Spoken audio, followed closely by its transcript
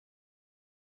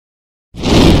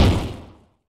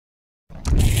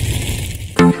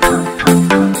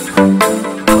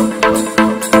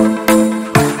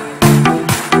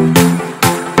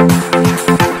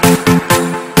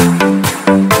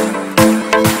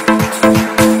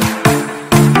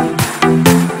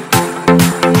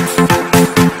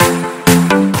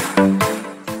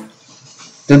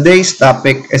Today's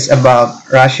topic is about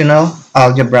rational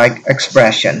algebraic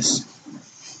expressions.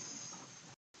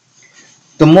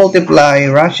 To multiply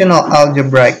rational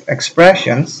algebraic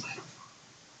expressions,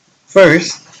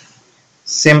 first,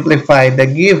 simplify the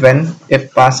given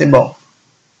if possible.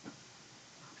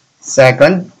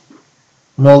 Second,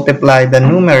 multiply the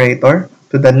numerator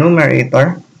to the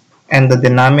numerator and the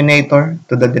denominator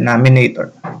to the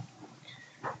denominator.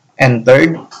 And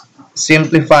third,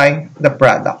 simplify the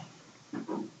product.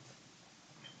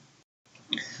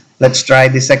 Let's try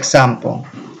this example.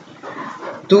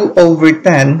 2 over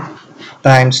 10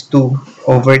 times 2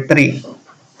 over 3.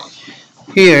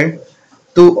 Here,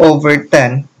 2 over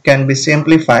 10 can be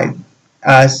simplified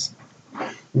as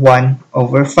 1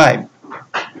 over 5.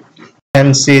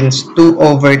 And since 2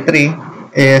 over 3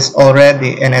 is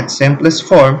already in its simplest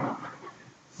form,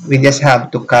 we just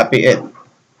have to copy it.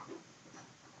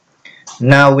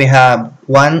 Now we have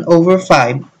 1 over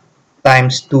 5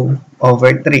 times 2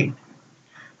 over 3.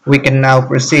 We can now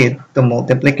proceed to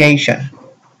multiplication.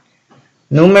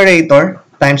 Numerator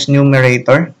times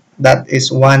numerator, that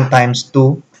is 1 times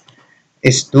 2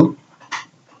 is 2.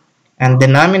 And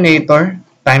denominator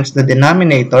times the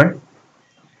denominator,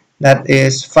 that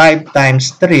is 5 times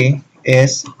 3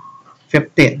 is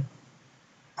 15.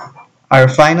 Our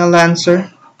final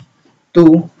answer,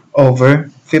 2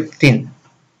 over 15.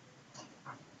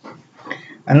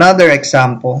 Another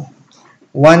example,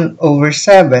 1 over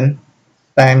 7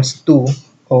 times 2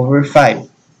 over 5.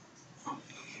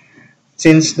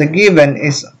 Since the given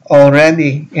is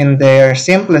already in their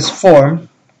simplest form,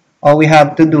 all we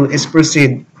have to do is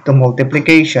proceed to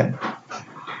multiplication.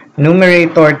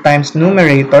 Numerator times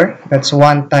numerator, that's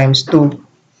 1 times 2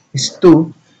 is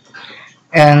 2.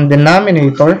 And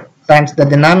denominator times the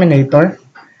denominator,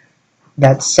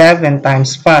 that's 7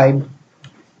 times 5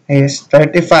 is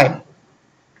 35.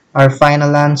 Our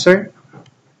final answer,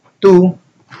 2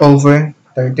 over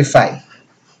 35.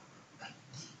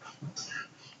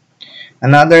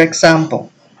 Another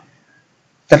example,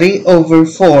 3 over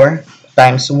 4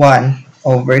 times 1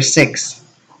 over 6.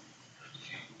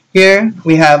 Here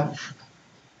we have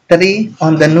 3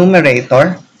 on the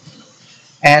numerator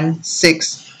and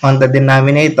 6 on the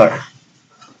denominator.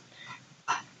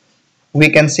 We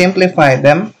can simplify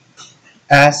them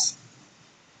as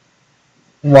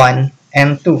 1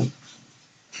 and 2.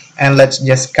 And let's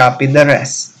just copy the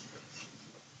rest.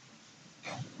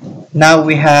 Now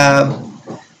we have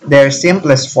their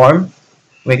simplest form.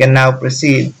 We can now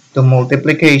proceed to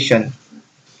multiplication.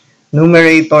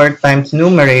 Numerator times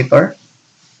numerator,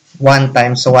 1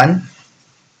 times 1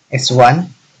 is 1.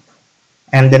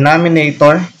 And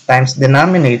denominator times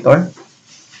denominator,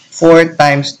 4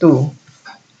 times 2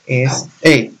 is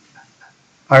 8.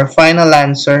 Our final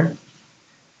answer,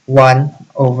 1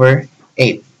 over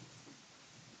 8.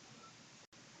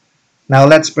 Now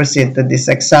let's proceed to this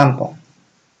example.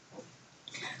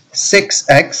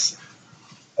 6x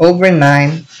over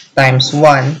 9 times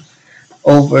 1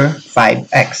 over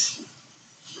 5x.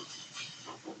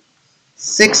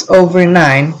 6 over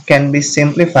 9 can be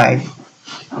simplified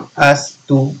as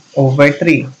 2 over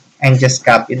 3 and just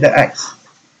copy the x.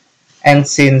 And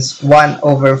since 1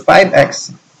 over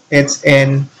 5x it's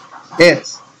in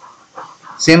its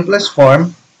simplest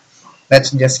form,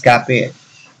 let's just copy it.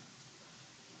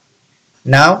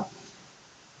 Now,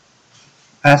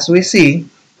 as we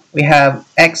see, we have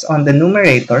x on the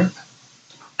numerator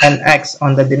and x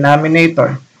on the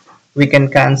denominator. We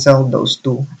can cancel those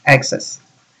two x's,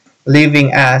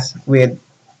 leaving us with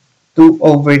 2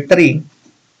 over 3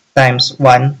 times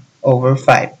 1 over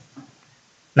 5.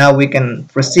 Now we can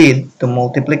proceed to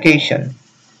multiplication.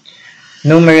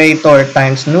 Numerator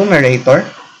times numerator,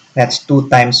 that's 2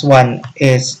 times 1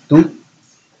 is 2.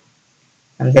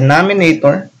 And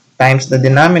denominator times the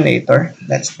denominator,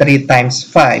 that's 3 times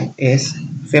 5 is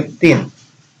 15.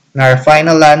 And our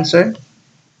final answer,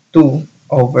 2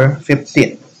 over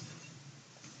 15.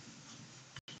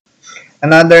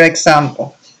 Another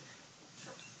example,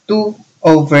 2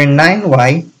 over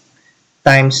 9y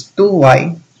times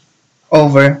 2y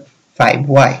over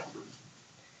 5y.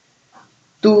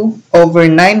 2 over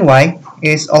 9y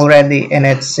is already in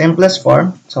its simplest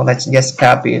form, so let's just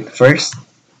copy it first.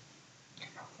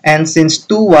 And since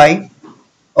 2y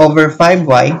over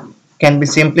 5y can be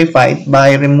simplified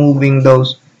by removing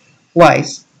those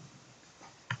y's,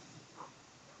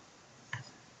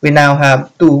 we now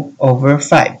have 2 over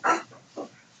 5.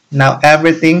 Now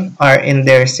everything are in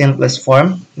their simplest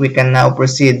form. We can now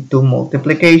proceed to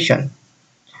multiplication.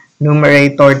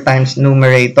 Numerator times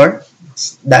numerator,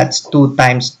 that's 2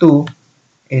 times 2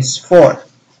 is 4.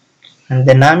 And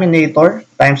denominator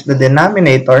times the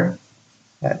denominator,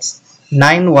 that's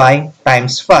 9y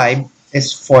times 5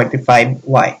 is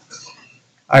 45y.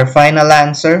 Our final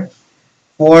answer,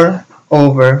 4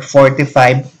 over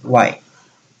 45y.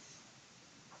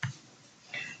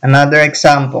 Another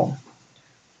example,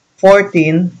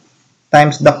 14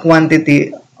 times the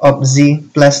quantity of z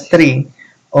plus 3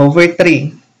 over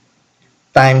 3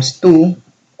 times 2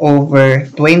 over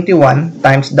 21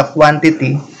 times the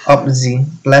quantity of z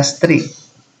plus 3.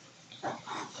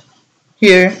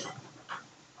 Here,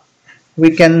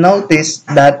 we can notice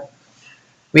that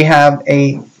we have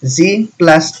a z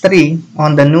plus 3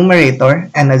 on the numerator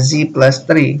and a z plus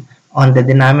 3 on the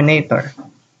denominator.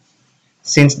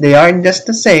 Since they are just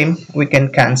the same, we can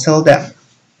cancel them.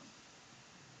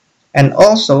 And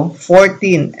also,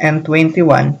 14 and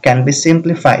 21 can be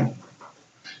simplified.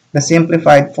 The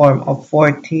simplified form of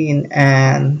 14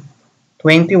 and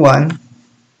 21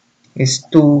 is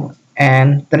 2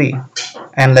 and 3.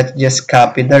 And let's just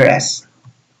copy the rest.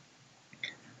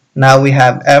 Now we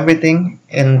have everything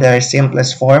in their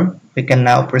simplest form. We can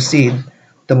now proceed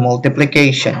to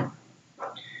multiplication.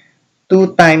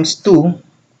 2 times 2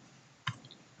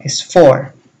 is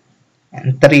 4,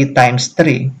 and 3 times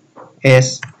 3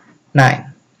 is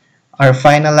 9. Our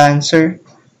final answer,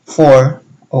 4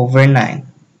 over 9.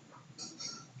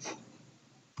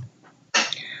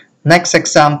 Next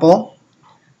example,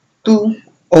 2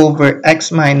 over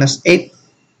x minus 8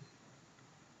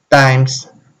 times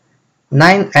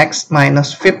 9x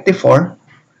minus 54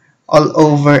 all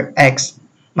over x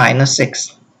minus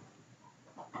 6.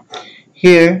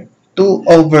 Here, 2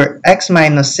 over x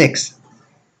minus 6,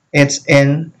 it's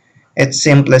in its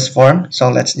simplest form, so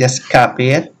let's just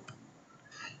copy it.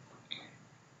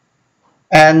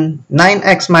 And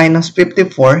 9x minus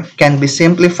 54 can be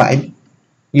simplified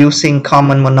using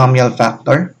common monomial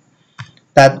factor.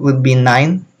 That would be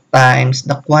 9 times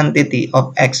the quantity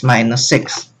of x minus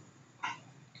 6.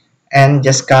 And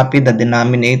just copy the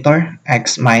denominator,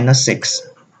 x minus 6.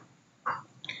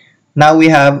 Now we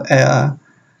have a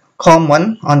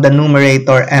common on the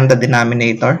numerator and the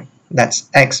denominator. That's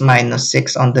x minus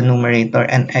 6 on the numerator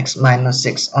and x minus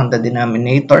 6 on the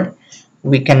denominator.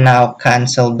 We can now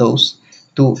cancel those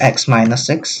to x minus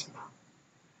 6,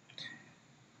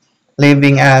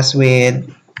 leaving us with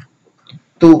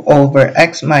 2 over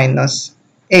x minus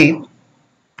 8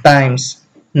 times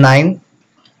 9.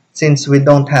 Since we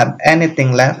don't have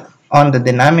anything left on the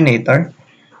denominator,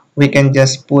 we can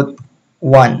just put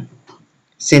 1,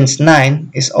 since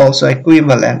 9 is also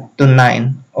equivalent to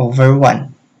 9 over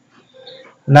 1.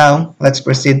 Now, let's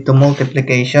proceed to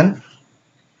multiplication.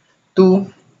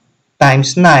 2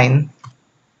 times 9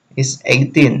 is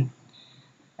 18,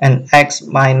 and x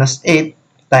minus 8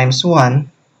 times 1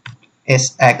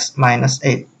 is x minus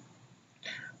 8.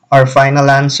 Our final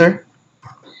answer,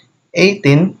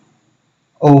 18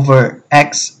 over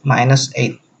x minus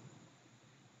 8.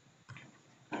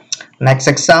 Next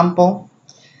example,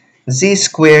 z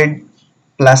squared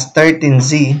plus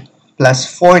 13z plus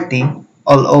 40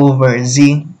 all over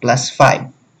z plus 5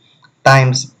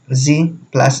 times z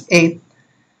plus 8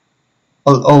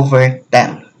 all over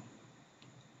 10.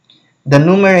 The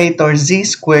numerator z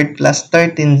squared plus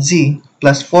 13z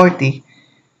plus 40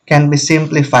 can be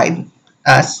simplified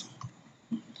as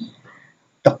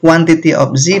the quantity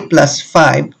of z plus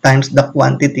 5 times the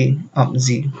quantity of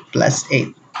z plus 8.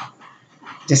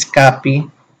 Just copy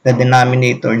the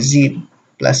denominator z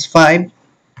plus 5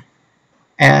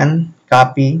 and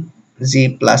copy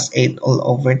z plus 8 all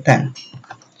over 10.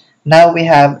 Now we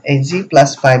have a z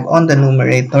plus 5 on the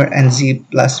numerator and z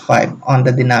plus 5 on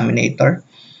the denominator.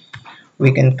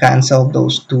 We can cancel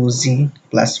those two z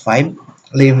plus 5,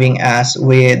 leaving us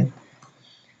with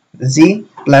z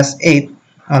plus 8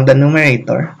 on the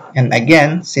numerator. And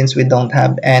again, since we don't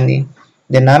have any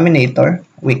denominator,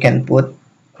 we can put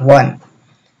 1.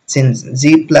 Since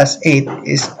z plus 8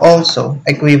 is also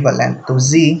equivalent to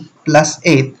z plus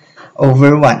 8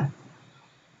 over 1.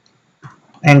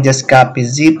 And just copy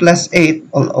z plus 8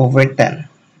 all over 10.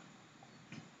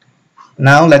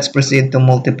 Now let's proceed to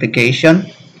multiplication.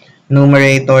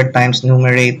 Numerator times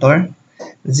numerator.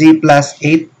 Z plus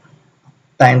 8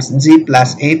 times z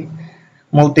plus 8.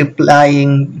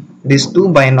 Multiplying these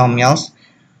two binomials,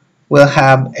 we'll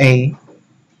have a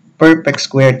perfect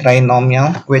square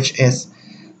trinomial, which is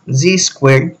z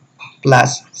squared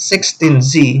plus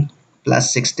 16z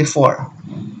plus 64.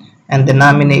 And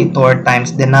denominator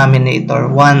times denominator,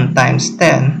 1 times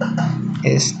 10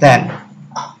 is 10.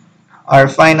 Our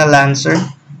final answer,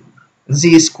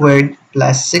 z squared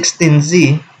plus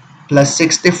 16z plus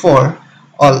 64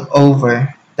 all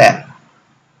over 10.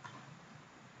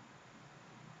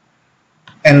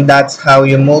 And that's how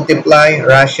you multiply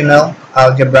rational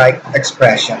algebraic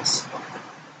expressions.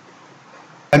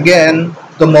 Again,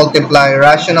 to multiply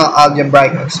rational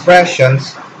algebraic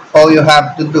expressions, all you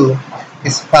have to do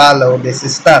is follow these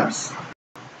steps.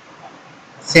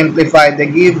 Simplify the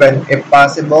given if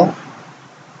possible.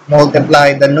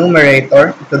 Multiply the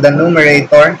numerator to the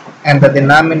numerator and the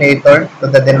denominator to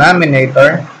the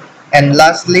denominator. And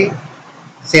lastly,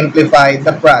 simplify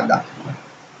the product.